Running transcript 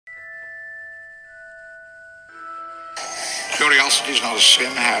Curiosity's not a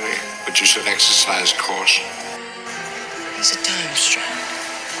sin, Harry, but you should exercise caution. There's a time strand.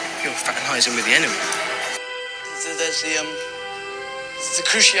 You're fraternizing with the enemy. There's the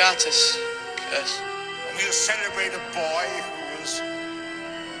Cruciatus curse. And we'll celebrate a boy who was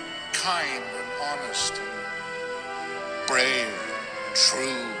kind and honest and brave and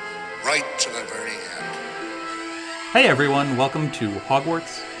true, right to the very end. Hey everyone, welcome to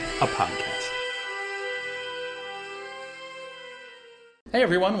Hogwarts, a podcast. Hey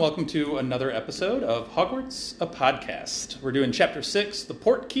everyone, welcome to another episode of Hogwarts, a podcast. We're doing Chapter 6, the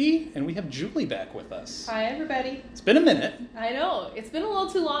Portkey, and we have Julie back with us. Hi everybody. It's been a minute. I know, it's been a little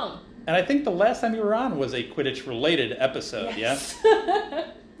too long. And I think the last time you were on was a Quidditch-related episode, yes.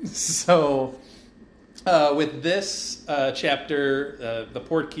 Yeah? So, with this chapter, the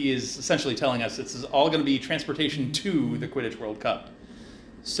Portkey is essentially telling us this is all going to be transportation to the Quidditch World Cup.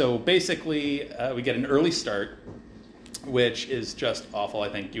 So basically, we get an early start, which is just awful. I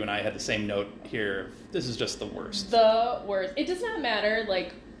think you and I had the same note here. This is just the worst. The worst. It does not matter,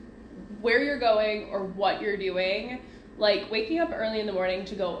 like, where you're going or what you're doing. Like, waking up early in the morning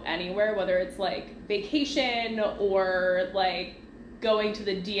to go anywhere, whether it's, like, vacation or, like, going to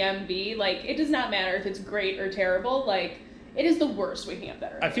the DMV, like, it does not matter if it's great or terrible. Like, it is the worst waking up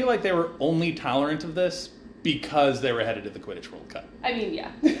that early. I feel like they were only tolerant of this because they were headed to the Quidditch World Cup. I mean,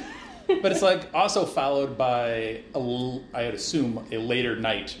 yeah. But it's like also followed by, I would assume, a later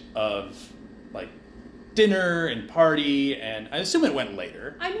night of like dinner and party, and I assume it went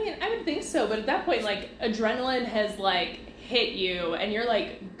later. I mean, I would think so, but at that point, like, adrenaline has like hit you, and you're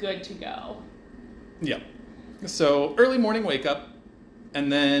like good to go. Yeah. So early morning wake up,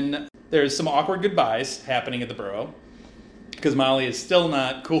 and then there's some awkward goodbyes happening at the Burrow because Molly is still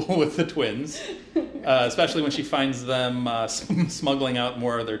not cool with the twins. Especially when she finds them smuggling out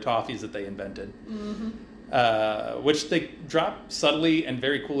more of their toffees that they invented. Mm-hmm. Which they drop subtly and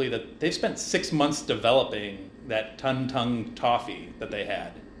very coolly that they've spent 6 months developing that Tung toffee that they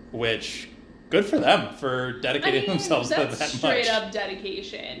had. Which, good for them for dedicating themselves to that much. That's straight up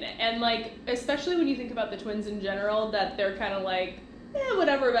dedication. And, like, especially when you think about the twins in general, that they're kind of like,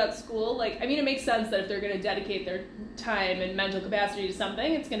 whatever about school. Like, I mean, it makes sense that if they're going to dedicate their time and mental capacity to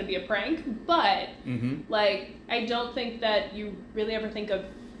something, it's going to be a prank. But, like, I don't think that you really ever think of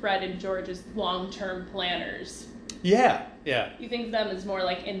Fred and George as long-term planners. Yeah. You think of them as more,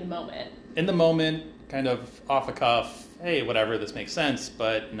 like, in the moment. In the moment, kind of off the cuff, hey, whatever, this makes sense.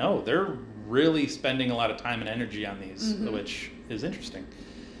 But no, they're really spending a lot of time and energy on these, which is interesting.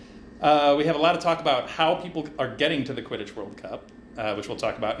 We have a lot of talk about how people are getting to the Quidditch World Cup. Which we'll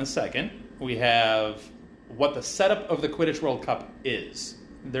talk about in a second. We have what the setup of the Quidditch World Cup is.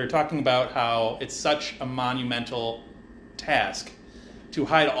 They're talking about how it's such a monumental task to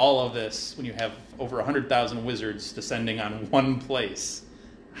hide all of this when you have over 100,000 wizards descending on one place.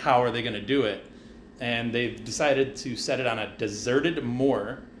 How are they going to do it? And they've decided to set it on a deserted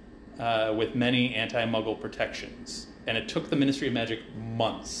moor with many anti-Muggle protections. And it took the Ministry of Magic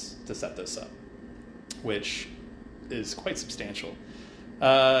months to set this up, which is quite substantial.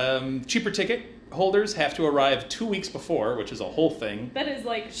 Cheaper ticket holders have to arrive 2 weeks before, which is a whole thing. That is,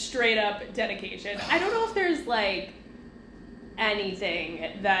 like, straight up dedication. I don't know if there's, like,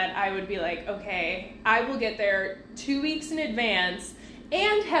 anything that I would be like, okay, I will get there 2 weeks in advance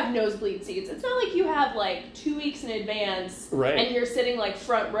and have nosebleed seats. It's not like you have, like, 2 weeks in advance and you're sitting, like,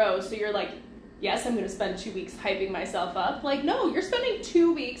 front row, so you're like, yes, I'm going to spend 2 weeks hyping myself up. Like, no, you're spending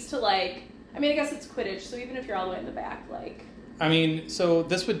 2 weeks to, like, I mean, I guess it's Quidditch, so even if you're all the way in the back, like... I mean, so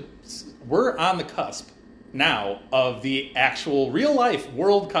we're on the cusp now of the actual real-life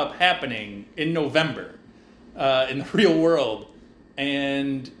World Cup happening in November in the real world.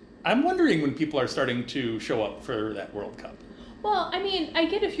 And I'm wondering when people are starting to show up for that World Cup. Well, I mean, I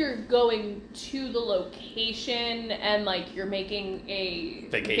get if you're going to the location and, like, you're making a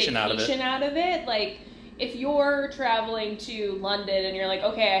vacation out of it. Like... If you're traveling to London and you're like,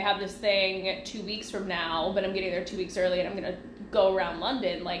 okay, I have this thing 2 weeks from now, but I'm getting there 2 weeks early and I'm going to go around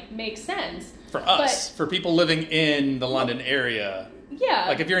London, like, makes sense. For us, for people living in the London area. Yeah.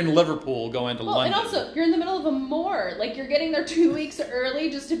 Like, if you're in Liverpool going to London. And also, you're in the middle of a moor. Like, you're getting there 2 weeks early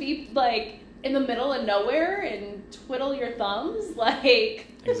just to be, like, in the middle of nowhere and twiddle your thumbs. Like...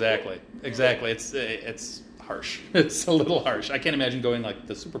 Exactly. It's harsh. It's a little harsh. I can't imagine going, like,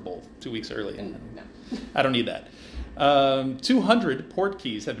 the Super Bowl 2 weeks early. No. I don't need that. 200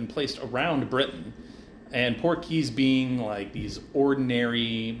 Portkeys have been placed around Britain, and Portkeys being like these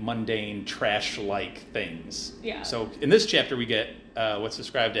ordinary, mundane, trash-like things. Yeah. So in this chapter, we get what's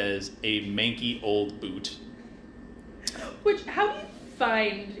described as a manky old boot. Which, how do you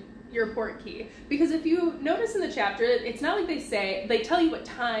find your Portkey. Because if you notice in the chapter, it's not like they tell you what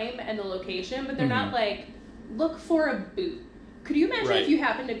time and the location, but they're not like, look for a boot. Could you imagine if you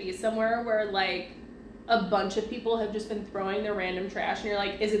happen to be somewhere where like a bunch of people have just been throwing their random trash and you're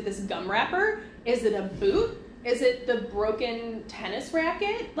like, is it this gum wrapper? Is it a boot? Is it the broken tennis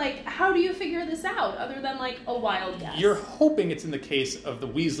racket? Like, how do you figure this out other than like a wild guess? You're hoping it's in the case of the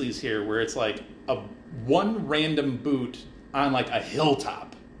Weasleys here where it's like one random boot on like a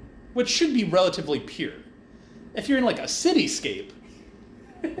hilltop, which should be relatively pure. If you're in like a cityscape,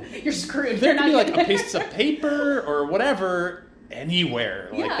 you're screwed. There could be like a piece of paper or whatever anywhere.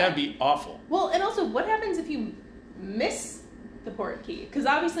 Like, that'd be awful. Well, and also, what happens if you miss the Portkey? Because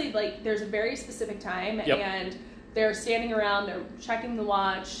obviously, like, there's a very specific time, and they're standing around, they're checking the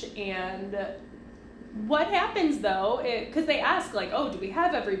watch, and what happens, though, because they ask, like, oh, do we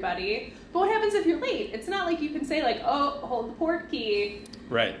have everybody? But what happens if you're late? It's not like you can say, like, oh, hold the Portkey.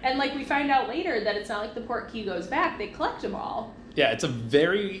 Right. And, like, we find out later that it's not like the Portkey goes back. They collect them all. Yeah, it's a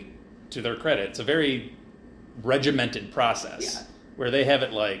very, to their credit, it's a very regimented process. Yeah. Where they have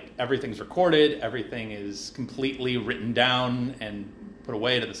it like everything's recorded, everything is completely written down and put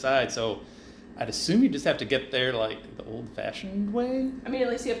away to the side. So I'd assume you just have to get there like the old-fashioned way. I mean, at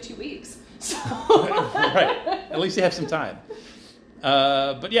least you have 2 weeks. So. Right. At least you have some time.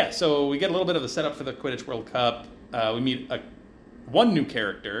 But yeah, so we get a little bit of the setup for the Quidditch World Cup. We meet one new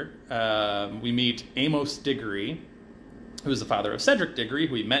character. We meet Amos Diggory, who is the father of Cedric Diggory,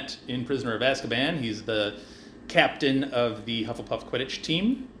 who we met in Prisoner of Azkaban. He's the captain of the Hufflepuff Quidditch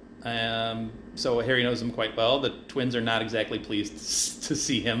team. So Harry knows him quite well. The twins are not exactly pleased to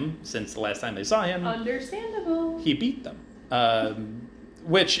see him since the last time they saw him. Understandable. He beat them.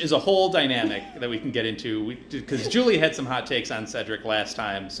 Which is a whole dynamic that we can get into. Because Julie had some hot takes on Cedric last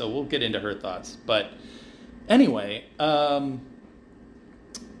time, so we'll get into her thoughts. But anyway,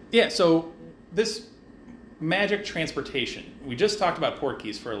 so this magic transportation. We just talked about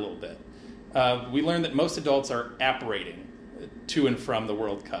Portkeys for a little bit. We learned that most adults are apparating to and from the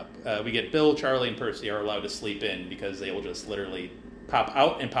World Cup. We get Bill, Charlie, and Percy are allowed to sleep in because they will just literally pop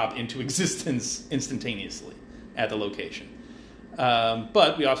out and pop into existence instantaneously at the location.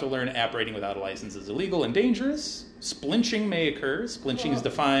 But we also learn apparating without a license is illegal and dangerous. Splinching may occur. Splinching is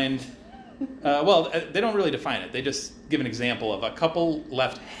defined... they don't really define it. They just give an example of a couple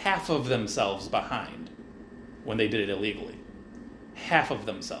left half of themselves behind when they did it illegally. Half of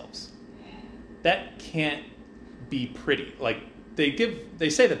themselves. That can't be pretty. Like, they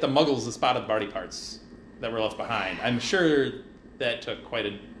say that the Muggles spotted the body parts that were left behind. I'm sure that took quite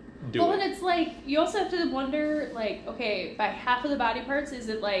a doing. Well, and it's like, you also have to wonder, like, okay, by half of the body parts, is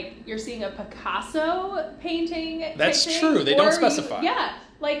it like you're seeing a Picasso painting? That's true. They don't specify.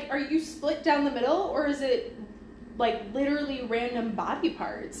 Like, are you split down the middle, or is it like literally random body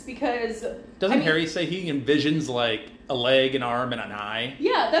parts? Because doesn't Harry say he envisions like a leg, an arm, and an eye?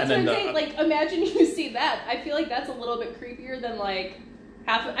 Yeah, that's what I'm saying. Like, imagine you see that. I feel like that's a little bit creepier than like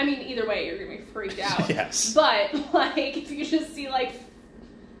half. I mean, either way, you're gonna be freaked out. Yes. But like, if you just see like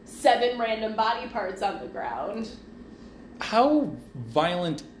 7 random body parts on the ground, how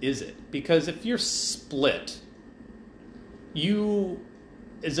violent is it? Because if you're split,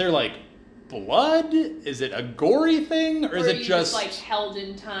 is there like blood? Is it a gory thing, or is it just like held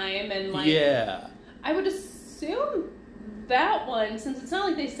in time and like? Yeah. I would assume that one, since it's not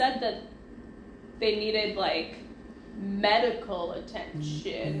like they said that they needed like medical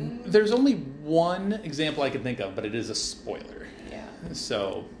attention. There's only one example I can think of, but it is a spoiler. Yeah.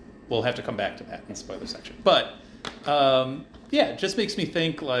 So we'll have to come back to that in the spoiler section. But it just makes me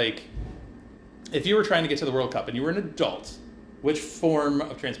think like, if you were trying to get to the World Cup and you were an adult, which form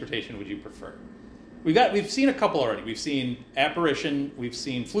of transportation would you prefer? We've seen a couple already. We've seen apparition, we've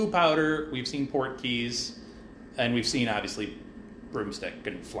seen flu powder, we've seen Portkeys, and we've seen obviously broomstick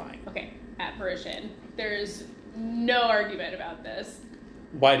and flying. Okay, apparition. There's no argument about this.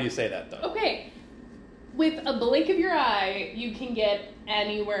 Why do you say that though? Okay, with a blink of your eye, you can get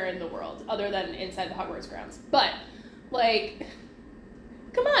anywhere in the world other than inside the Hogwarts grounds. But like,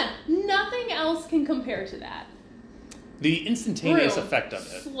 come on, nothing else can compare to that. The instantaneous effect of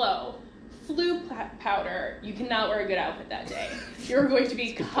it. Slow. Flu powder. You cannot wear a good outfit that day. You're going to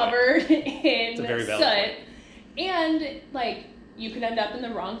be covered in soot. And, like, you could end up in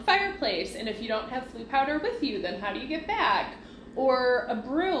the wrong fireplace. And if you don't have flu powder with you, then how do you get back? Or a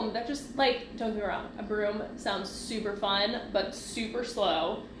broom that just, like, don't get me wrong, a broom sounds super fun, but super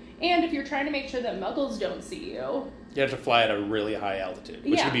slow. And if you're trying to make sure that Muggles don't see you. You have to fly at a really high altitude,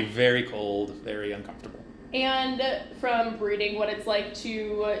 which can be very cold, very uncomfortable. And from reading what it's like to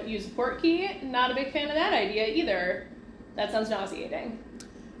use a Portkey, not a big fan of that idea either. That sounds nauseating.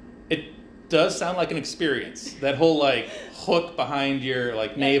 It does sound like an experience. That whole, like, hook behind your,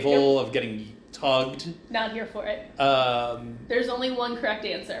 like, navel of getting tugged. Not here for it. There's only one correct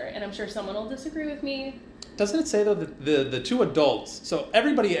answer, and I'm sure someone will disagree with me. Doesn't it say, though, that the two adults, so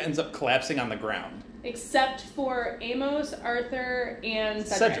everybody ends up collapsing on the ground? Except for Amos, Arthur, and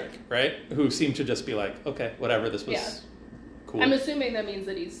Cedric. Right? Who seem to just be like, okay, whatever, this was cool. I'm assuming that means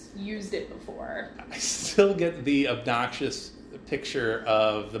that he's used it before. I still get the obnoxious picture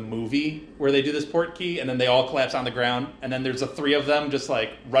of the movie where they do this Portkey and then they all collapse on the ground and then there's the three of them just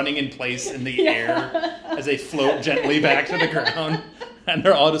like running in place in the air as they float gently back to the ground, and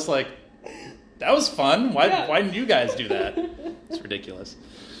they're all just like, that was fun. Why didn't you guys do that? It's ridiculous.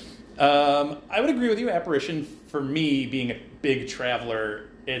 I would agree with you, Apparition. For me, being a big traveler,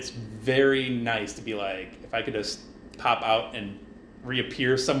 it's very nice to be like, if I could just pop out and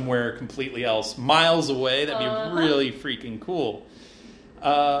reappear somewhere completely else, miles away, that'd be really freaking cool.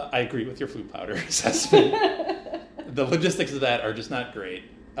 I agree with your flu powder assessment. The logistics of that are just not great.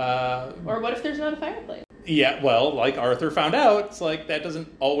 Or what if there's not a fireplace? Yeah, well, like Arthur found out, it's like that doesn't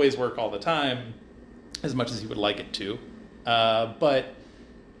always work all the time as much as he would like it to. But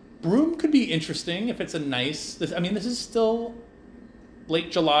Broome could be interesting if it's a nice... this is still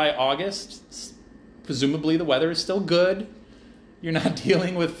late July, August. Presumably the weather is still good. You're not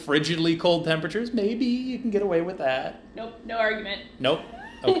dealing with frigidly cold temperatures. Maybe you can get away with that. Nope, no argument. Nope.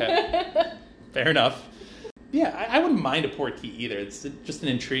 Okay. Fair enough. Yeah, I wouldn't mind a Portkey either. It's just an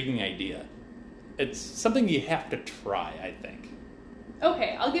intriguing idea. It's something you have to try, I think.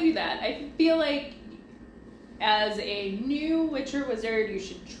 Okay, I'll give you that. I feel like as a new Witcher wizard, you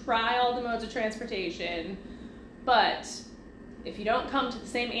should try all the modes of transportation. But if you don't come to the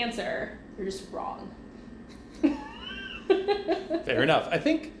same answer, you're just wrong. Fair enough. I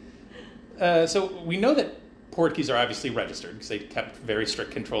think, so we know that Portkeys are obviously registered because they kept very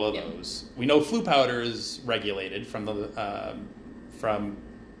strict control of those. We know flu powder is regulated from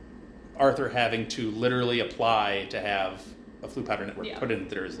Arthur having to literally apply to have a flu powder network put in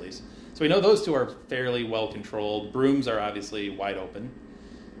Dursleys. So we know those two are fairly well controlled. Brooms are obviously wide open.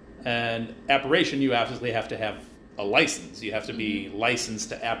 And Apparition, you obviously have to have a license. You have to be licensed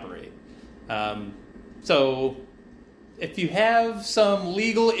to apparate. So if you have some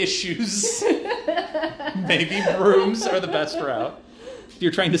legal issues, maybe Brooms are the best route. If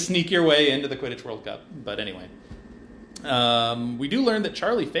you're trying to sneak your way into the Quidditch World Cup. But anyway. We do learn that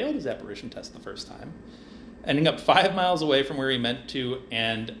Charlie failed his apparition test the first time, ending up 5 miles away from where he meant to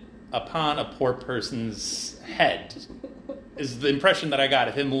and upon a poor person's head, is the impression that I got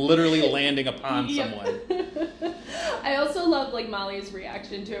of him literally landing upon someone. I also love, like, Molly's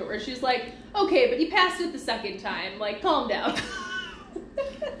reaction to it, where she's like, okay, but you passed it the second time. Like, calm down.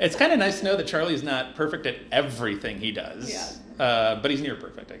 It's kind of nice to know that Charlie's not perfect at everything he does. Yeah. But he's near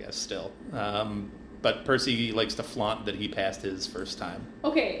perfect, I guess, still. But Percy likes to flaunt that he passed his first time.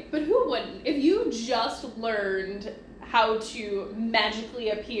 Okay, but who wouldn't? If you just learned how to magically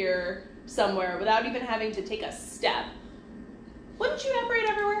appear somewhere without even having to take a step, wouldn't you apparate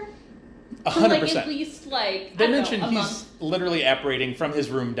everywhere? 100%. For, like, at least, like, they mentioned he's literally apparating from his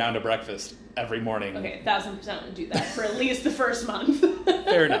room down to breakfast every morning. Okay, 1,000% would do that for at least the first month.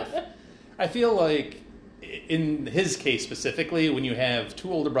 Fair enough. I feel like, in his case specifically, when you have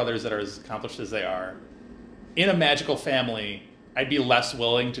two older brothers that are as accomplished as they are, in a magical family, I'd be less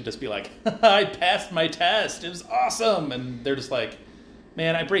willing to just be like, I passed my test, it was awesome! And they're just like,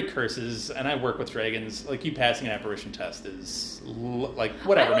 man, I break curses, and I work with dragons. Like, you passing an apparition test is, like,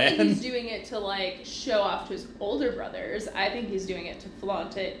 whatever, man. I don't think he's doing it to, like, show off to his older brothers. I think he's doing it to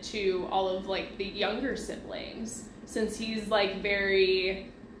flaunt it to all of, like, the younger siblings. Since he's, like,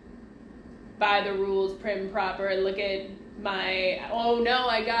 very by the rules, prim, proper, look at my, oh no,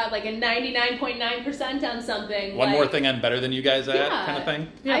 I got, like, a 99.9% on something. One more thing I'm better than you guys at, kind of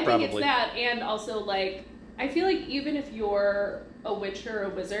thing? Yeah, I probably. think it's that, and also, like, I feel like even if you're a witch or a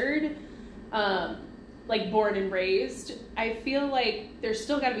wizard, like, born and raised, I feel like there's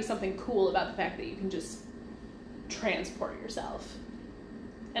still got to be something cool about the fact that you can just transport yourself.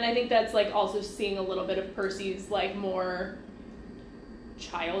 And I think that's, like, also seeing a little bit of Percy's, like, more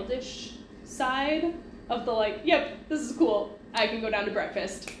childish side of the, like, yep, this is cool, I can go down to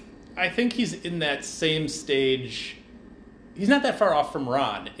breakfast. I think he's in that same stage. He's not that far off from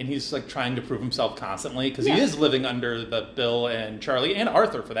Ron, and he's, like, trying to prove himself constantly, because he is living under the Bill and Charlie, and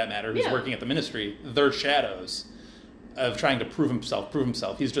Arthur, for that matter, who's working at the Ministry, their shadows of trying to prove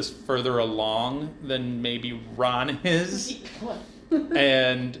himself. He's just further along than maybe Ron is.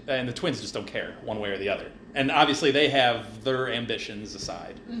 and the twins just don't care, one way or the other. And obviously they have their ambitions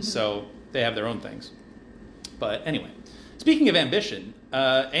aside, so they have their own things. But anyway, speaking of ambition,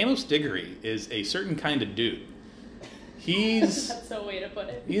 Amos Diggory is a certain kind of dude. That's a way to put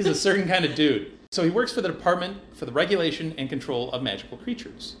it. He's a certain kind of dude. So he works for the Department for the Regulation and Control of Magical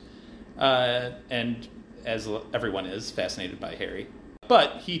Creatures. And as everyone is, fascinated by Harry.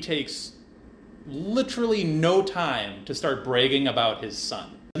 But he takes literally no time to start bragging about his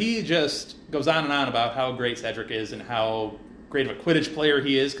son. He just goes on and on about how great Cedric is and how great of a Quidditch player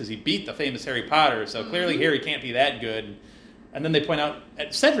he is because he beat the famous Harry Potter, so clearly Harry can't be that good. And then they point out,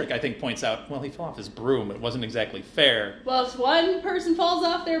 Cedric, I think, points out, well, he fell off his broom. It wasn't exactly fair. Well, if one person falls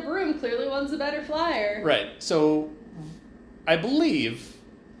off their broom, clearly one's a better flyer. Right. So I believe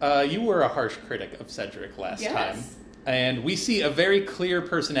you were a harsh critic of Cedric last time. And we see a very clear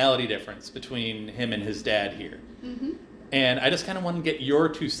personality difference between him and his dad here. Mm-hmm. And I just kind of want to get your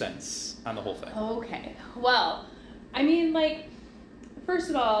 2 cents on the whole thing. Okay. Well, I mean, like, first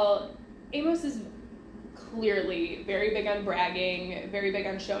of all, Amos is clearly very big on bragging, very big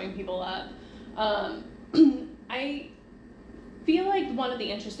on showing people up. I feel like one of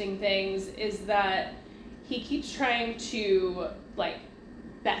the interesting things is that he keeps trying to, like,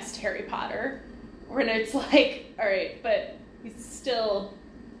 best Harry Potter, when it's like, all right, but he still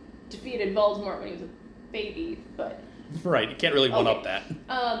defeated Voldemort when he was a baby, but... Right, you can't really one-up that.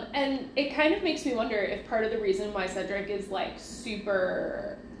 And it kind of makes me wonder if part of the reason why Cedric is, like,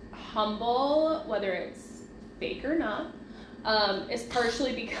 super humble, whether it's fake or not, is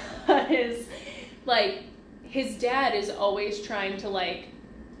partially because, like, his dad is always trying to, like,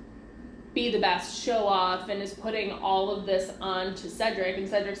 be the best, show off, and is putting all of this on to Cedric, and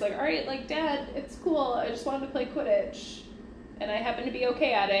Cedric's like, all right, like, Dad, it's cool, I just wanted to play Quidditch, and I happen to be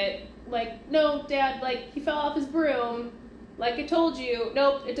okay at it. Like, no, Dad, like, he fell off his broom, like I told you,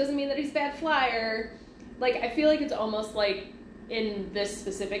 nope, it doesn't mean that he's a bad flyer. Like, I feel like it's almost like, in this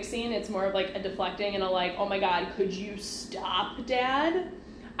specific scene, it's more of like a deflecting and a like, oh my god, could you stop, Dad?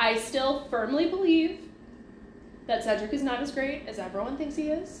 I still firmly believe that Cedric is not as great as everyone thinks he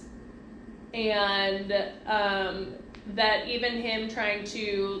is. And that even him trying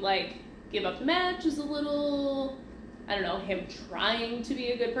to, like, give up the match is a little, I don't know, him trying to be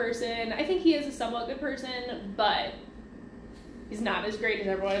a good person. I think he is a somewhat good person, but he's not as great as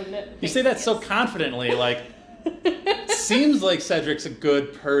everyone thinks. You say that so confidently, like, seems like Cedric's a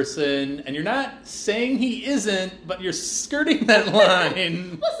good person, and you're not saying he isn't, but you're skirting that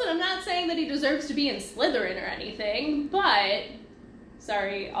line. Listen, I'm not saying that he deserves to be in Slytherin or anything, but...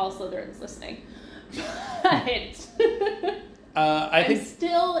 Sorry, all Slytherins listening. But... I'm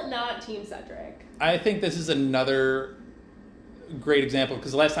still not Team Cedric. I think this is another great example,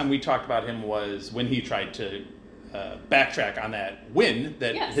 because the last time we talked about him was when he tried to backtrack on that win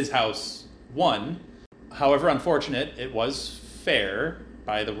that his house won. However unfortunate, it was fair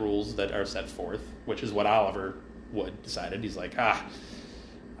by the rules that are set forth, which is what Oliver Wood decided. He's like, I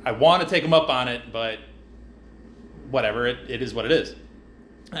want to take him up on it, but whatever, it is what it is.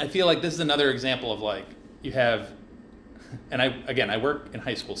 I feel like this is another example of, like, you have, and I work in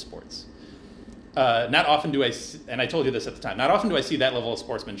high school sports. Not often do I, and I told you this at the time, not often do I see that level of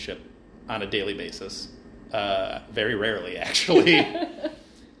sportsmanship on a daily basis. Very rarely, actually.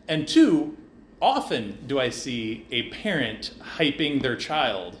 And 2, often do I see a parent hyping their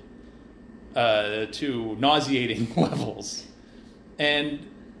child to nauseating levels. And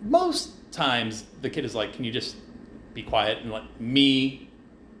most times the kid is like, can you just be quiet and let me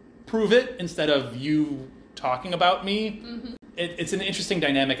prove it instead of you talking about me? Mm-hmm. It's an interesting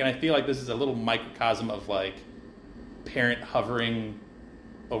dynamic, and I feel like this is a little microcosm of, like, parent hovering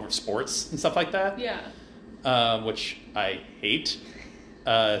over sports and stuff like that. Yeah. Which I hate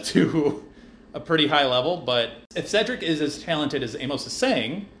to a pretty high level, but if Cedric is as talented as Amos is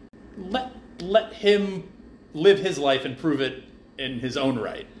saying, let him live his life and prove it in his own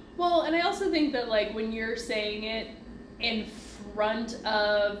right. Well, and I also think that, like, when you're saying it in front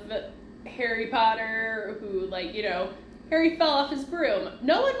of Harry Potter, who, like, you know, Harry fell off his broom,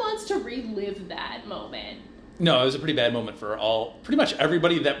 no one wants to relive that moment. No, it was a pretty bad moment for pretty much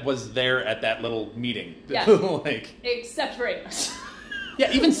everybody that was there at that little meeting. Yeah. Like, except for Amos.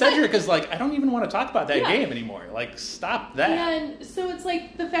 Yeah, even Cedric is like, I don't even want to talk about that game anymore. Like, stop that. And so it's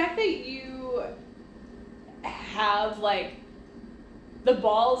like, the fact that you have, like, the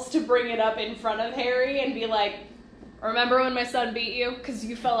balls to bring it up in front of Harry and be like, remember when my son beat you because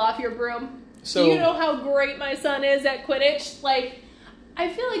you fell off your broom? So, do you know how great my son is at Quidditch? Like,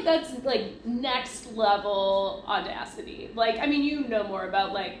 I feel like that's, like, next level audacity. Like, I mean, you know more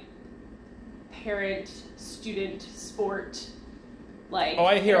about, like, parent-student sport, like,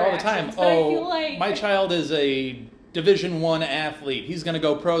 I hear all the time, I feel like... my child is a Division I athlete. He's going to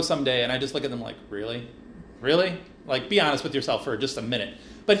go pro someday. And I just look at them like, really? Really? Like, be honest with yourself for just a minute.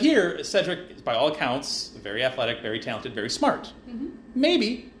 But here, Cedric is, by all accounts, very athletic, very talented, very smart. Mm-hmm.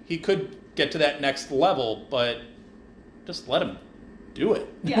 Maybe he could get to that next level, but just let him do it.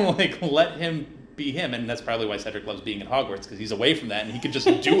 Yeah. Like, let him be him. And that's probably why Cedric loves being in Hogwarts, because he's away from that and he could just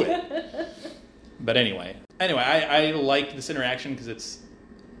do it. But anyway, I like this interaction because it's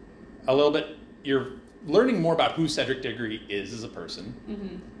a little bit, you're learning more about who Cedric Diggory is as a person.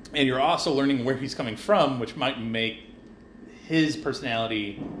 Mm-hmm. And you're also learning where he's coming from, which might make his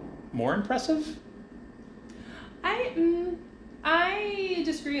personality more impressive. I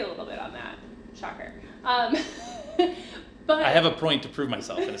disagree a little bit on that. Shocker. But I have a point to prove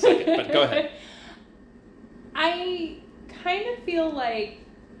myself in a second, but go ahead. I kind of feel like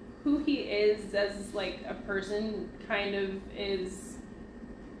who he is as like a person kind of is,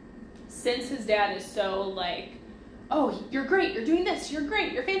 since his dad is so like, oh, you're great, you're doing this, you're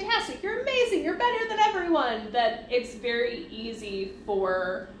great, you're fantastic, you're amazing, you're better than everyone, that it's very easy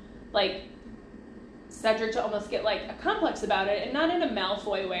for, like, Cedric to almost get, like, a complex about it, and not in a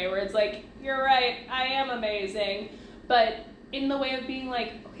Malfoy way, where it's like, you're right, I am amazing, but in the way of being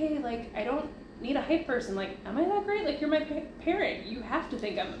like, okay, like, I don't need a hype person, like, am I that great? Like, you're my parent, you have to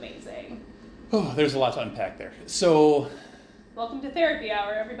think I'm amazing. Oh, there's a lot to unpack there. So... Welcome to therapy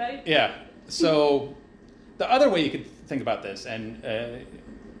hour, everybody. Yeah, so... The other way you could think about this, and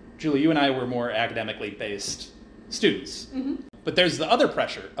Julie, you and I were more academically based students, mm-hmm. But there's the other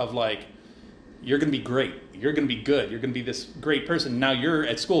pressure of like, you're going to be great, you're going to be good, you're going to be this great person. Now you're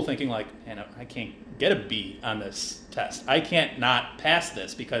at school thinking like, man, I can't get a B on this test. I can't not pass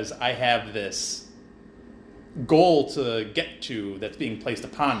this because I have this goal to get to that's being placed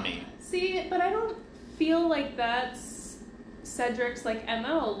upon me. See, but I don't feel like that's Cedric's like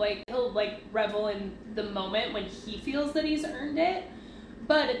MO. Like, he'll like revel in the moment when he feels that he's earned it,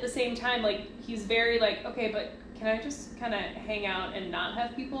 but at the same time, like, he's very like, okay, but can I just kind of hang out and not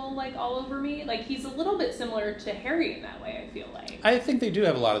have people like all over me? Like, he's a little bit similar to Harry in that way, I feel like. I think they do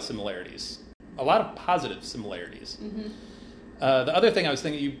have a lot of similarities, a lot of positive similarities. Mm-hmm. The other thing I was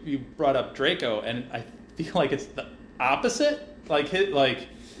thinking, you brought up Draco, and I feel like it's the opposite. Like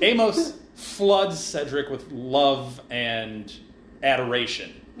Amos floods Cedric with love and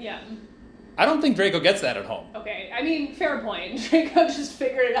adoration. Yeah. I don't think Draco gets that at home. Okay, I mean, fair point. Draco just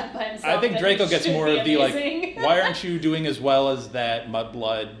figured it out by himself. I think Draco gets more of the like, why aren't you doing as well as that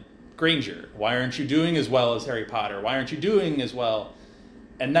mudblood Granger? Why aren't you doing as well as Harry Potter? Why aren't you doing as well?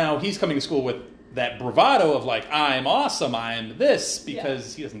 And now he's coming to school with that bravado of like, I'm awesome, I'm this,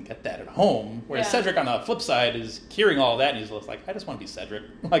 because he doesn't get that at home. Whereas Cedric on the flip side is hearing all that and he's just like, I just want to be Cedric.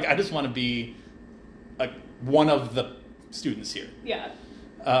 Like, I just want to be one of the students here. Yeah.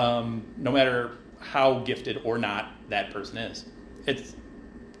 No matter how gifted or not that person is. It's,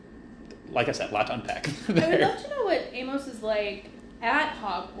 like I said, a lot to unpack there. I would love to know what Amos is like at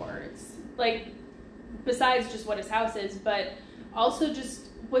Hogwarts. Like, besides just what his house is, but also just,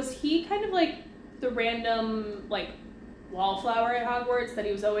 was he kind of like the random, like, wallflower at Hogwarts, that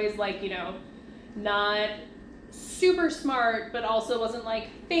he was always, like, you know, not super smart, but also wasn't, like,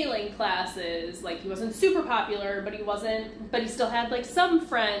 failing classes. Like, he wasn't super popular, but he still had, like, some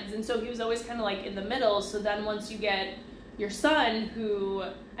friends, and so he was always kind of, like, in the middle. So then once you get your son, who,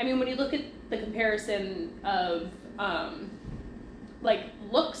 I mean, when you look at the comparison of, like,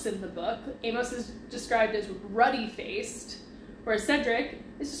 looks in the book, Amos is described as ruddy-faced, whereas Cedric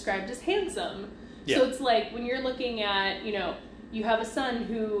is described as handsome. Yeah. So it's like, when you're looking at, you know, you have a son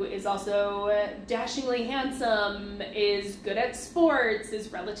who is also dashingly handsome, is good at sports,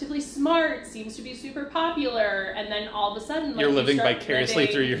 is relatively smart, seems to be super popular, and then all of a sudden, like, you're living vicariously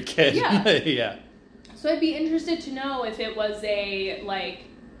through your kid. Yeah. Yeah. So I'd be interested to know if it was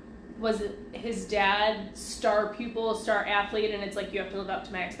was it his dad, star pupil, star athlete, and it's like, you have to live up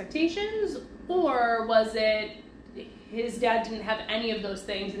to my expectations, or was it his dad didn't have any of those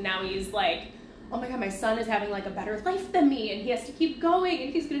things, and now he's like, oh my god, my son is having like a better life than me, and he has to keep going,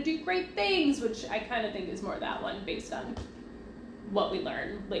 and he's going to do great things, which I kind of think is more that one, based on what we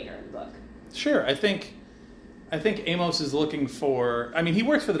learn later in the book. Sure, I think Amos is looking for, I mean, he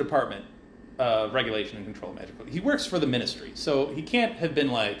works for the Department of Regulation and Control of Magic. He works for the Ministry, so he can't have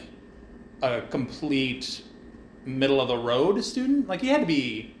been like a complete middle-of-the-road student. Like, he had to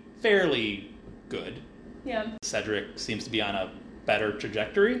be fairly good. Yeah. Cedric seems to be on a better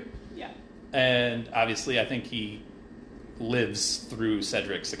trajectory. Yeah. And obviously, I think he lives through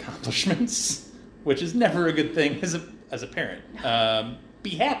Cedric's accomplishments, which is never a good thing as a parent. Be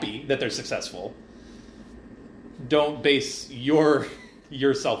happy that they're successful. Don't base your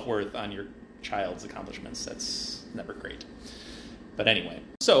self-worth on your child's accomplishments. That's never great. But anyway.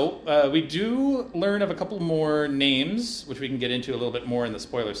 So, we do learn of a couple more names, which we can get into a little bit more in the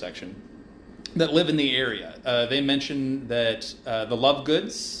spoiler section, that live in the area. They mention that the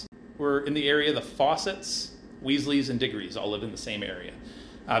Lovegoods were in the area. The Fawcetts, Weasleys, and Diggorys all live in the same area.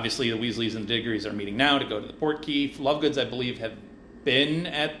 Obviously, the Weasleys and Diggorys are meeting now to go to the Portkey. Lovegoods, I believe, have been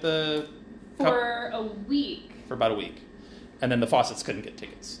at the... For a week. For about a week. And then the Fawcetts couldn't get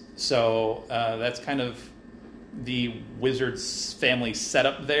tickets. So that's kind of the Wizards family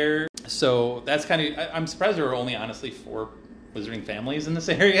setup there. So that's kind of... I'm surprised there are only, honestly, 4 Wizarding families in this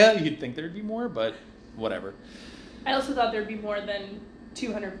area. You'd think there'd be more, but whatever. I also thought there'd be more than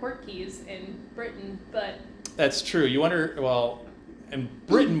 200 Portkeys in Britain, but... That's true. You wonder... Well... In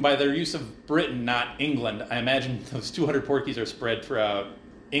Britain, by their use of Britain, not England, I imagine those 200 Portkeys are spread throughout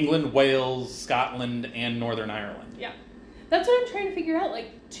England, Wales, Scotland, and Northern Ireland. Yeah. That's what I'm trying to figure out.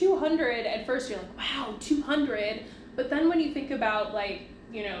 Like, 200, at first you're like, wow, 200. But then when you think about, like,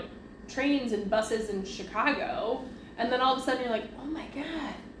 you know, trains and buses in Chicago, and then all of a sudden you're like, oh my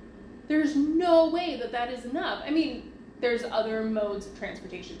God, there's no way that is enough. I mean, there's other modes of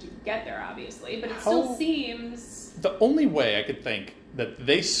transportation to get there, obviously, but it still seems... The only way I could think that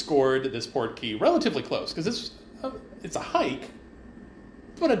they scored this Portkey relatively close, because it's a hike,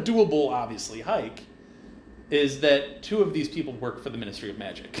 but a doable, obviously, hike, is that 2 of these people work for the Ministry of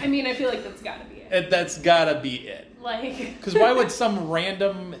Magic. I mean, I feel like that's gotta be it. That's gotta be it. Like... Because why would some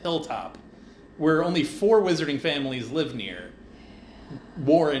random hilltop, where only 4 wizarding families live near,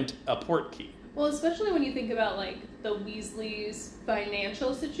 warrant a Portkey? Well, especially when you think about, like, the Weasleys'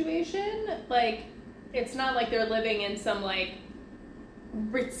 financial situation, like... It's not like they're living in some, like,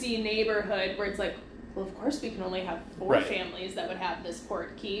 ritzy neighborhood where it's like, well, of course we can only have 4 families that would have this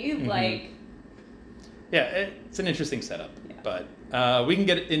Portkey. Mm-hmm. Like... Yeah, it's an interesting setup. Yeah. But we can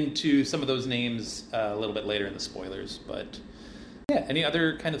get into some of those names a little bit later in the spoilers. But, yeah, any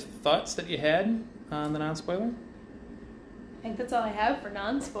other kind of thoughts that you had on the non-spoiler? I think that's all I have for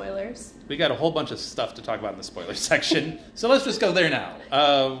non-spoilers. We got a whole bunch of stuff to talk about in the spoiler section, so let's just go there now.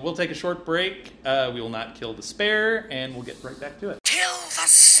 We'll take a short break. We will not kill the spare, and we'll get right back to it. Kill the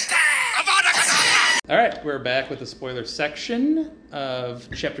spare! All right, we're back with the spoiler section of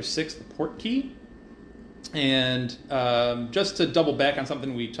Chapter 6, the Portkey. And just to double back on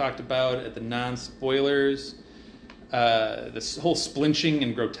something we talked about at the non-spoilers, this whole splinching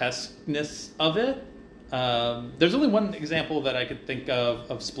and grotesqueness of it. There's only one example that I could think of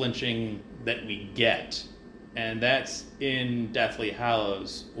splinching that we get, and that's in Deathly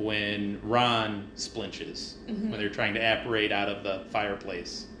Hallows when Ron splinches, when they're trying to apparate out of the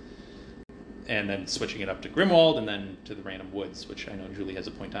fireplace, and then switching it up to Grimwald and then to the Random Woods, which I know Julie has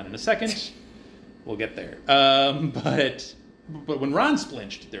a point on in a second. We'll get there. But when Ron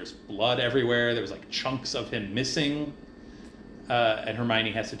splinched, there's blood everywhere. There was like chunks of him missing. And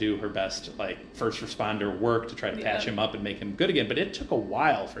Hermione has to do her best, like, first responder work to try to patch him up and make him good again. But it took a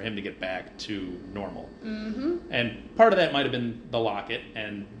while for him to get back to normal. Mm-hmm. And part of that might have been the locket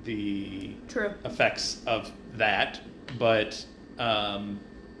and the effects of that. But, yeah,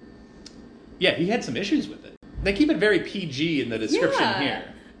 he had some issues with it. They keep it very PG in the description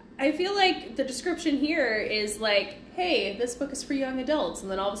here. I feel like the description here is like, hey, this book is for young adults. And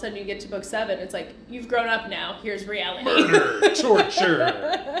then all of a sudden you get to book 7, it's like, you've grown up now, here's reality. Murder,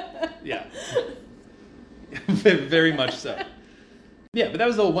 torture. Yeah. Very much so. Yeah, but that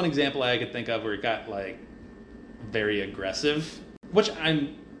was the one example I could think of where it got, like, very aggressive. Which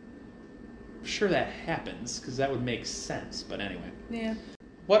I'm sure that happens, because that would make sense. But anyway. Yeah.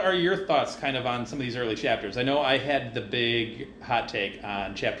 What are your thoughts kind of on some of these early chapters? I know I had the big hot take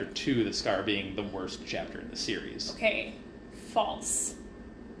on Chapter 2, The Scar, being the worst chapter in the series. Okay, false.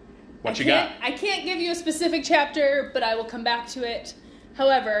 What you got? I can't give you a specific chapter, but I will come back to it.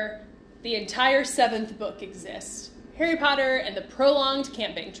 However, the entire 7th book exists. Harry Potter and the Prolonged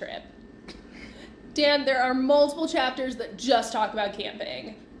Camping Trip. Dan, there are multiple chapters that just talk about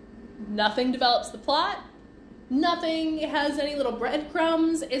camping. Nothing develops the plot. Nothing has any little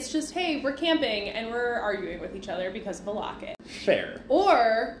breadcrumbs. It's just, hey, we're camping and we're arguing with each other because of a locket. Fair.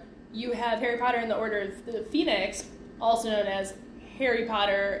 Or you have Harry Potter and the Order of the Phoenix, also known as Harry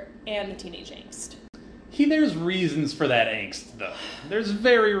Potter and the Teenage Angst. There's reasons for that angst, though. There's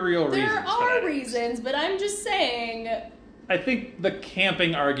very real reasons for that. There are reasons, but I'm just saying... I think the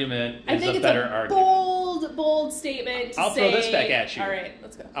camping argument is a better argument. Bold statement to I'll throw this back at you. All right,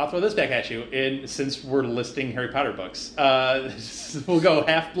 let's go. I'll throw this back at you. And since we're listing Harry Potter books, we'll go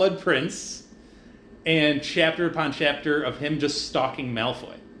Half-Blood Prince and chapter upon chapter of him just stalking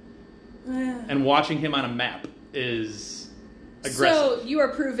Malfoy. And watching him on a map is aggressive. So you are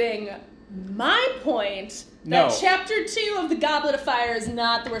proving my point No. That chapter 2 of The Goblet of Fire is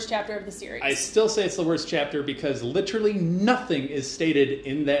not the worst chapter of the series. I still say it's the worst chapter because literally nothing is stated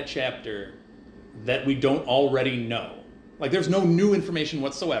in that chapter that we don't already know. Like, there's no new information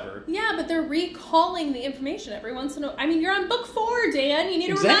whatsoever. Yeah, but they're recalling the information every once in a while. I mean, you're on book 4, Dan. You need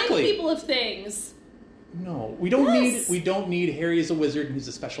to Exactly. remind people of things. No, we don't need Harry as a wizard and he's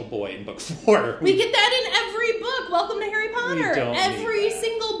a special boy in book 4. We get that in every book. Welcome to Harry Potter. don't Every need that.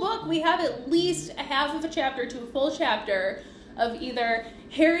 single book, we have at least a half of a chapter to a full chapter of either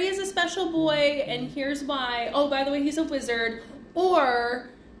Harry is a special boy and here's why. Oh, by the way, he's a wizard. Or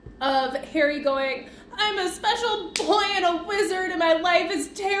of Harry going, I'm a special boy and a wizard and my life is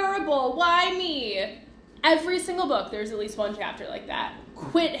terrible. Why me? Every single book, there's at least one chapter like that.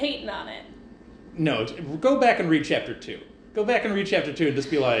 Quit hating on it. No, go back and read chapter 2. Go back and read chapter 2 and just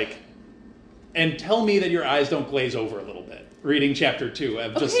be like, and tell me that your eyes don't glaze over a little bit reading chapter 2.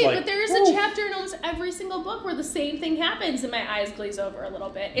 I'm just Okay, like, but there is a chapter in almost every single book where the same thing happens and my eyes glaze over a little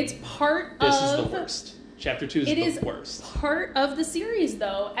bit. It's part this of... is the worst. Chapter 2 is the worst. Part of the series,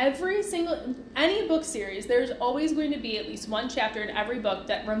 though. Any book series, there's always going to be at least one chapter in every book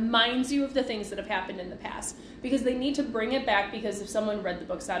that reminds you of the things that have happened in the past. Because they need to bring it back because if someone read the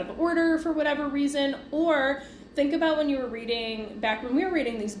books out of order for whatever reason, or think about when you were reading, back when we were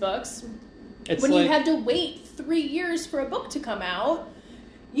reading these books, when you had to wait 3 years for a book to come out,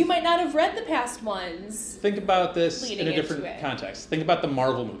 you might not have read the past ones. Think about this in a different context. Think about the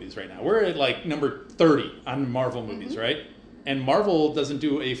Marvel movies right now. We're at like number 30 on Marvel movies, right? And Marvel doesn't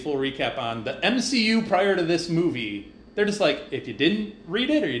do a full recap on the MCU prior to this movie. They're just like, if you didn't read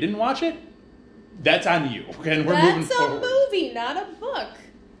it or you didn't watch it, that's on you. And we're moving forward. That's a movie, not a book.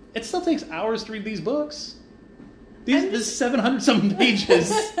 It still takes hours to read these books. This 700-something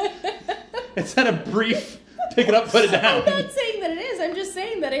pages. It's not a brief... Pick it up, put it down. I'm not saying that it is. I'm just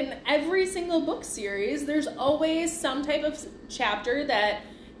saying that in every single book series, there's always some type of chapter that,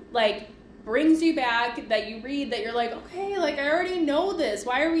 like, brings you back, that you read, that you're like, okay, like, I already know this.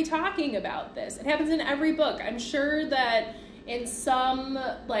 Why are we talking about this? It happens in every book. I'm sure that in some,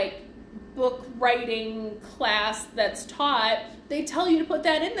 like, book writing class that's taught, they tell you to put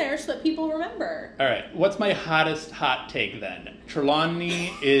that in there so that people remember. All right, what's my hottest hot take then?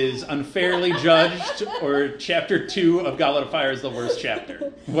 Trelawney is unfairly judged, or chapter 2 of Goblet of Fire is the worst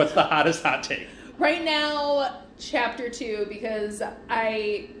chapter? What's the hottest hot take? Right now, chapter 2, because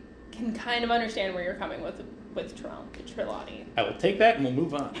I can kind of understand where you're coming with Trelawney. I will take that and we'll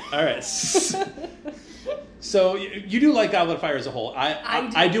move on. All right. So you do like Goblet of Fire as a whole.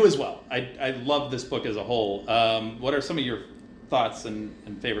 I do as well. I love this book as a whole. What are some of your thoughts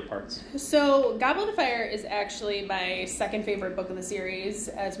and favorite parts? So Goblet of Fire is actually my second favorite book of the series.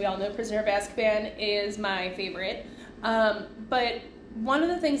 As we all know, Prisoner of Azkaban is my favorite. But one of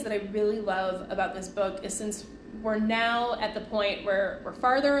the things that I really love about this book is since we're now at the point where we're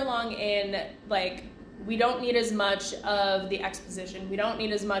farther along in, like, we don't need as much of the exposition. We don't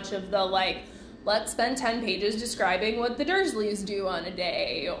need as much of the, like, let's spend 10 pages describing what the Dursleys do on a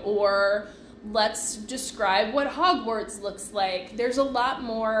day, or let's describe what Hogwarts looks like. There's a lot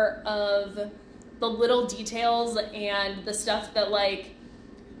more of the little details and the stuff that, like,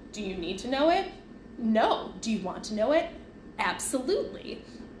 do you need to know it? No. Do you want to know it? Absolutely.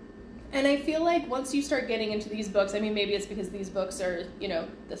 And I feel like once you start getting into these books, I mean, maybe it's because these books are, you know,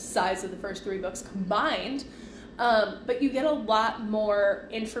 the size of the first 3 books combined, but you get a lot more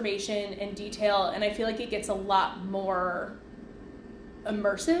information and detail, and I feel like it gets a lot more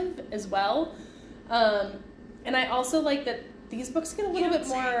immersive as well. And I also like that these books get a little bit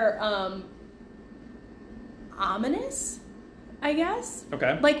more ominous, I guess.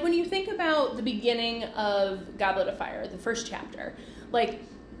 Okay. Like, when you think about the beginning of Goblet of Fire, the first chapter, like,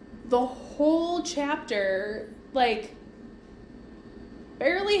 the whole chapter, like,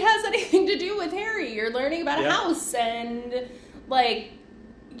 barely has anything to do with Harry. You're learning about a house, and, like,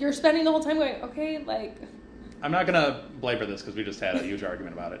 you're spending the whole time going, okay, like... I'm not going to belabor this because we just had a huge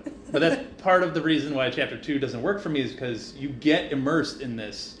argument about it. But that's part of the reason why chapter 2 doesn't work for me, is because you get immersed in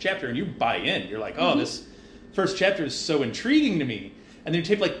this chapter and you buy in. You're like, oh, this first chapter is so intriguing to me. And then you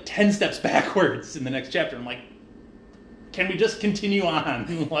take, like, 10 steps backwards in the next chapter. I'm like, can we just continue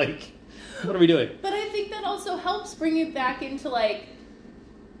on? Like, what are we doing? But I think that also helps bring it back into, like,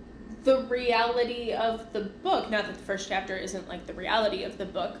 the reality of the book. Not that the first chapter isn't, like, the reality of the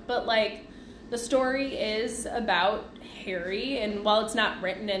book, but, like, the story is about Harry, and while it's not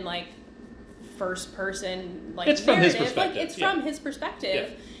written in, like, first person, like, it's narrative, from his perspective. like, it's from his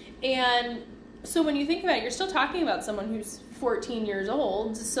perspective. Yeah. And so when you think about it, you're still talking about someone who's 14 years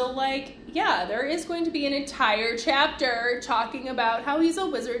old. So, like, yeah, there is going to be an entire chapter talking about how he's a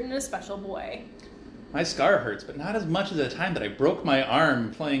wizard and a special boy. My scar hurts, but not as much as the time that I broke my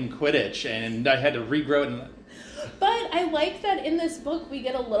arm playing Quidditch and I had to regrow it. But I like that in this book we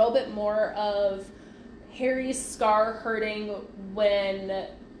get a little bit more of Harry's scar hurting when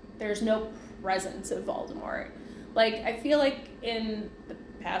there's no presence of Voldemort. Like, I feel like in the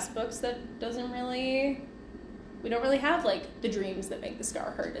past books that doesn't really... We don't really have, like, the dreams that make the scar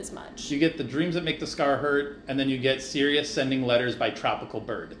hurt as much. You get the dreams that make the scar hurt, and then you get Sirius sending letters by Tropical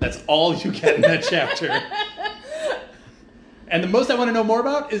Bird. That's all you get in that chapter. And the most I want to know more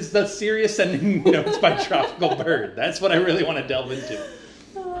about is the Sirius sending notes by Tropical Bird. That's what I really want to delve into.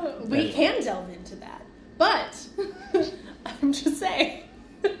 We can delve into that. But, I'm just saying.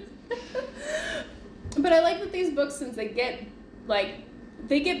 But I like that these books, since they get, like...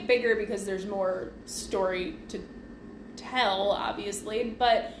 They get bigger because there's more story to tell, obviously,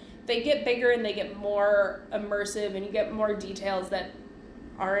 but they get bigger and they get more immersive and you get more details that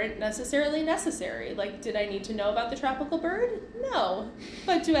aren't necessarily necessary. Like, did I need to know about the tropical bird? No.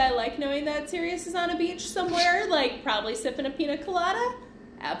 But do I like knowing that Sirius is on a beach somewhere, like, probably sipping a pina colada?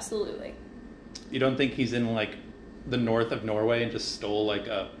 Absolutely. You don't think he's in, like, the north of Norway and just stole, like,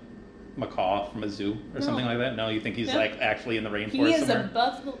 a macaw from a zoo or something like that? No, you think he's like actually in the rainforest He is somewhere? a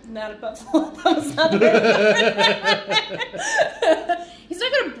buffalo, not a buffalo. That was not the right. He's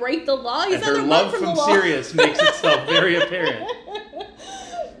not going to break the law. He's and not her going to love run from from the law. Sirius makes itself very apparent.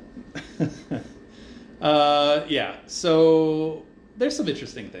 Yeah, so there's some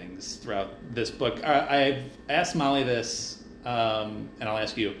interesting things throughout this book. I've asked Molly this, and I'll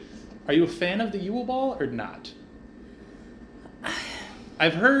ask you, are you a fan of the Yule Ball or not?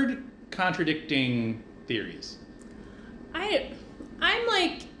 I've heard contradicting theories. I'm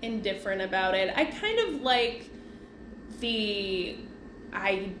like indifferent about it. I kind of like the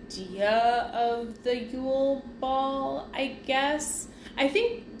idea of the Yule Ball, I guess. I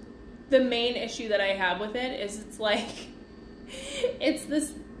think the main issue that I have with it is it's like it's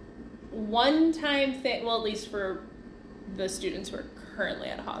this one-time thing, well, at least for the students who are currently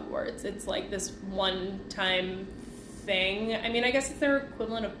at Hogwarts, it's like this one-time thing. I mean, I guess it's their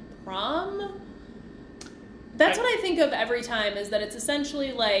equivalent of prom. That's what I think of every time, is that it's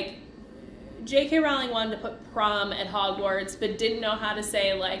essentially like J.K. Rowling wanted to put prom at Hogwarts, but didn't know how to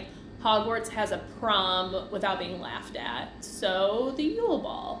say, like, Hogwarts has a prom without being laughed at. So, the Yule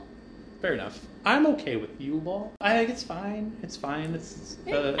Ball. Fair enough. I'm okay with Yule Ball. I think it's fine. It's fine. It's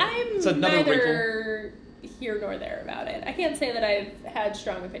I'm another neither here nor there about it. I can't say that I've had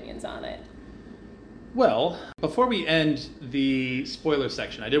strong opinions on it. Well, before we end the spoiler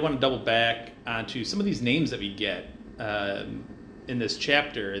section, I did want to double back onto some of these names that we get in this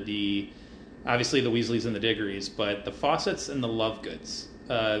chapter. Obviously the Weasleys and the Diggories, but the Fawcetts and the Lovegoods.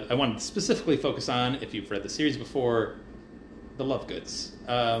 I wanted to specifically focus on, if you've read the series before, the Lovegoods.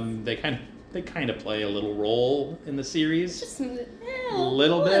 They kind of play a little role in the series. Just a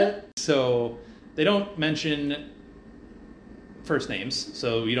little bit. So they don't mention first names,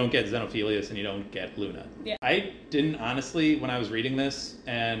 so you don't get Xenophilius and you don't get Luna. Yeah. I didn't, honestly, when I was reading this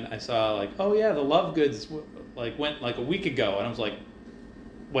and I saw, like, oh yeah, the Lovegoods went like a week ago, and I was like,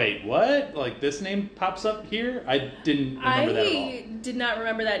 wait, what? Like, this name pops up here? I didn't remember that at all. I did not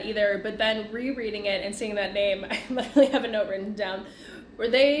remember that either, but then rereading it and seeing that name, I literally have a note written down. Were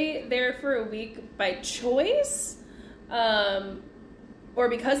they there for a week by choice? Or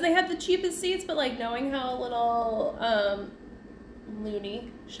because they had the cheapest seats, but, like, knowing how little loony,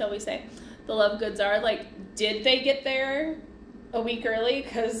 shall we say, the Lovegoods are, like, did they get there a week early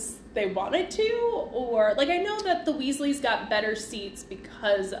because they wanted to? Or, like, I know that the Weasleys got better seats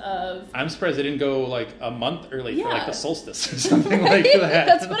because of... I'm surprised they didn't go, like, a month early for, like, the solstice or Right? something like that.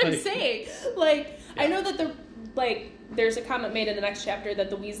 That's what I'm Like, saying. Like, yeah. I know that there's a comment made in the next chapter that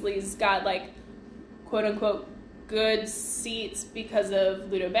the Weasleys got, like, quote-unquote good seats because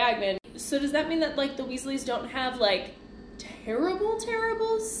of Ludo Bagman. So does that mean that, like, the Weasleys don't have, like,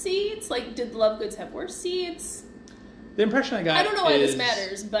 terrible seats? Like, did the Lovegoods have worse seats? The impression I got I don't know why this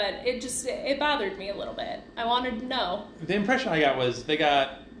matters, but it bothered me a little bit. I wanted to know. The impression I got was they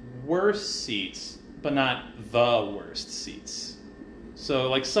got worse seats, but not the worst seats. So,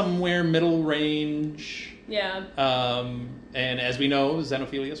 like, somewhere middle range. Yeah. And as we know,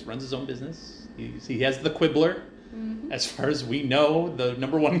 Xenophilius runs his own business. He has the Quibbler. Mm-hmm. As far as we know, the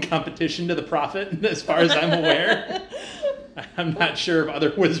number one competition to the Prophet, as far as I'm aware. I'm not sure of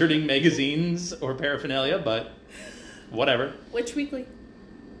other wizarding magazines or paraphernalia, but whatever. Witch Weekly.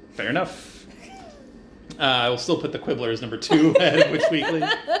 Fair enough. I will still put the Quibbler as number 2 at Witch Weekly.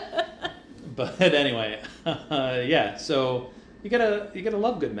 But anyway, yeah. So you get a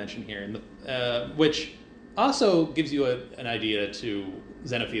Lovegood mention here, which also gives you an idea to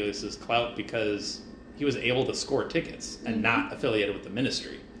Xenophilius' clout, because he was able to score tickets and not affiliated with the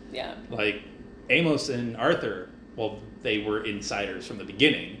ministry. Yeah. Like, Amos and Arthur, well, they were insiders from the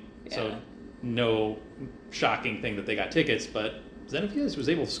beginning, so no shocking thing that they got tickets, but Xenophius was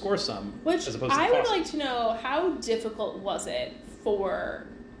able to score some, which as opposed to I would Fawcett. like to know, how difficult was it for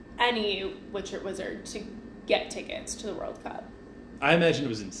any Witcher wizard to get tickets to the World Cup? I imagine it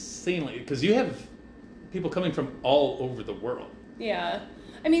was insanely, because you have people coming from all over the world. Yeah.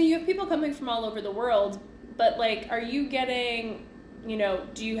 I mean, you have people coming from all over the world, but, like, are you getting, you know,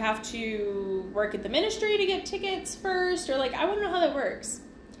 do you have to work at the ministry to get tickets first? Or, like, I want to know how that works.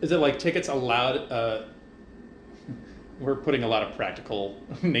 Is it like tickets allowed? We're putting a lot of practical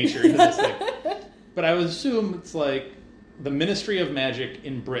nature into this thing. But I would assume it's like the Ministry of Magic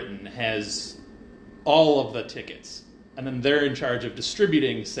in Britain has all of the tickets. And then they're in charge of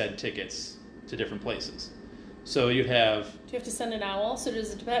distributing said tickets to different places. So you have... Do you have to send an owl? So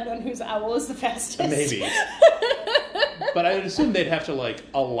does it depend on whose owl is the fastest? Maybe. But I would assume they'd have to, like,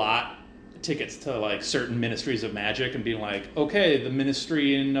 allot tickets to, like, certain ministries of magic and be like, okay, the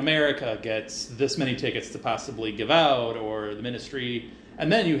ministry in America gets this many tickets to possibly give out, or the ministry...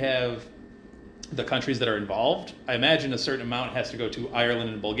 And then you have the countries that are involved. I imagine a certain amount has to go to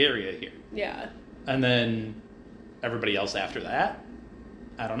Ireland and Bulgaria here. Yeah. And then everybody else after that?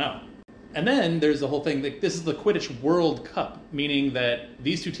 I don't know. And then there's the whole thing that this is the Quidditch World Cup, meaning that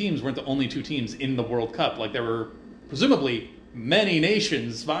these two teams weren't the only two teams in the World Cup. Like, there were presumably many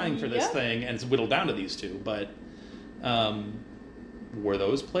nations vying for this thing, and it's whittled down to these two. But were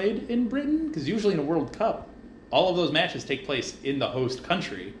those played in Britain? Because usually in a World Cup, all of those matches take place in the host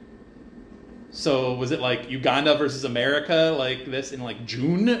country. So was it like Uganda versus America, like this in like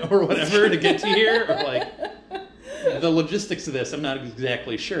June or whatever to get to here? Or like the logistics of this, I'm not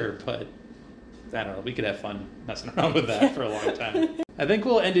exactly sure, but I don't know. We could have fun messing around with that for a long time. I think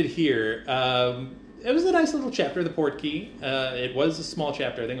we'll end it here. It was a nice little chapter, the Portkey. It was a small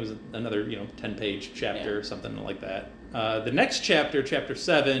chapter. I think it was another 10-page chapter or something like that. The next chapter, Chapter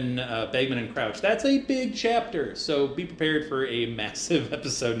 7, Bagman and Crouch, that's a big chapter. So be prepared for a massive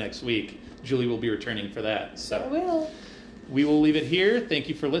episode next week. Julie will be returning for that. So I will. We will leave it here. Thank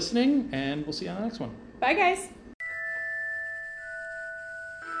you for listening, and we'll see you on the next one. Bye, guys.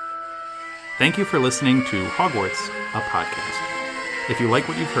 Thank you for listening to Hogwarts, a podcast. If you like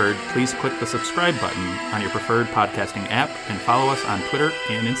what you've heard, please click the subscribe button on your preferred podcasting app and follow us on Twitter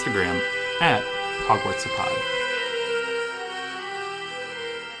and Instagram at Hogwarts a Pod.